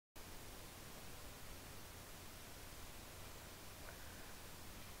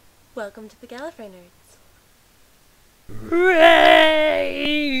welcome to the Gallifrey Nerds. Rage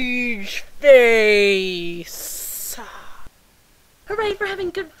face! Hooray for having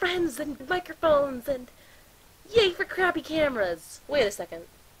good friends and microphones and yay for crappy cameras! Wait a second.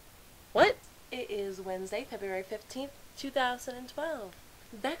 What? It is Wednesday, February 15th, 2012.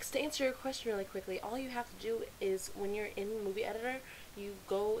 Bex, to answer your question really quickly, all you have to do is when you're in Movie Editor, you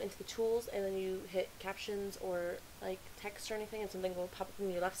go into the tools and then you hit captions or like text or anything and something will pop up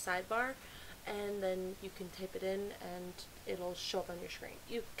in your left sidebar and then you can type it in and it'll show up on your screen.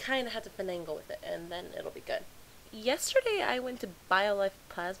 You kind of have to finagle with it and then it'll be good. Yesterday I went to BioLife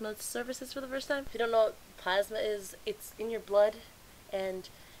plasma services for the first time. If you don't know what plasma is, it's in your blood and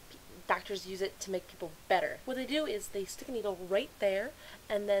doctors use it to make people better. What they do is they stick a needle right there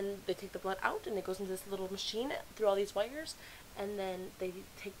and then they take the blood out and it goes into this little machine through all these wires and then they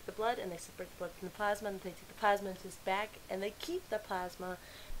take the blood and they separate the blood from the plasma and they take the plasma into this bag and they keep the plasma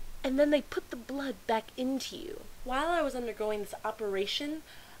and then they put the blood back into you. While I was undergoing this operation,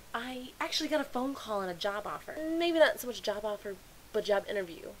 I actually got a phone call and a job offer. Maybe not so much a job offer, but job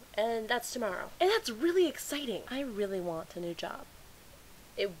interview. And that's tomorrow. And that's really exciting. I really want a new job.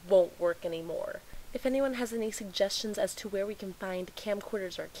 It won't work anymore. If anyone has any suggestions as to where we can find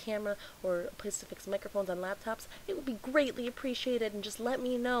camcorders or a camera or a place to fix microphones on laptops, it would be greatly appreciated and just let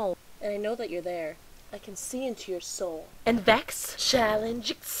me know. And I know that you're there. I can see into your soul. And Vex,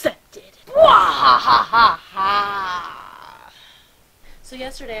 challenge accepted. So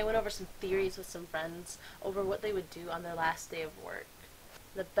yesterday I went over some theories with some friends over what they would do on their last day of work.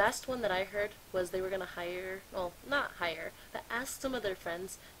 The best one that I heard was they were going to not hire, but ask some of their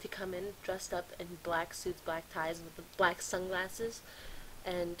friends to come in dressed up in black suits, black ties, with the black sunglasses,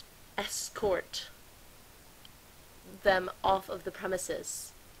 and escort them off of the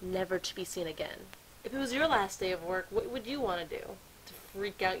premises, never to be seen again. If it was your last day of work, what would you want to do to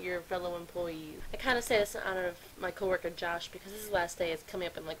freak out your fellow employees? I kind of say this in honor of my coworker Josh because his last day is coming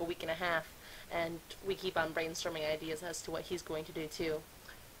up in like a week and a half, and we keep on brainstorming ideas as to what he's going to do too.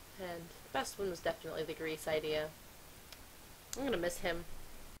 And the best one was definitely the grease idea. I'm gonna miss him.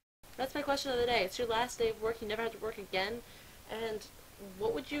 That's my question of the day. It's your last day of work, you never have to work again, and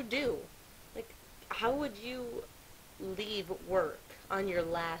what would you do? Like, how would you leave work on your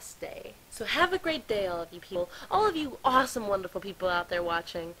last day? So have a great day, all of you people. All of you awesome, wonderful people out there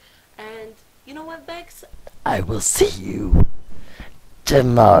watching. And you know what, Bex? I will see you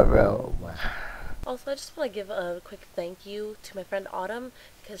tomorrow. Also, I just want to give a quick thank you to my friend Autumn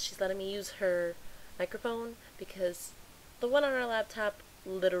because she's letting me use her microphone because the one on her laptop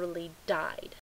literally died.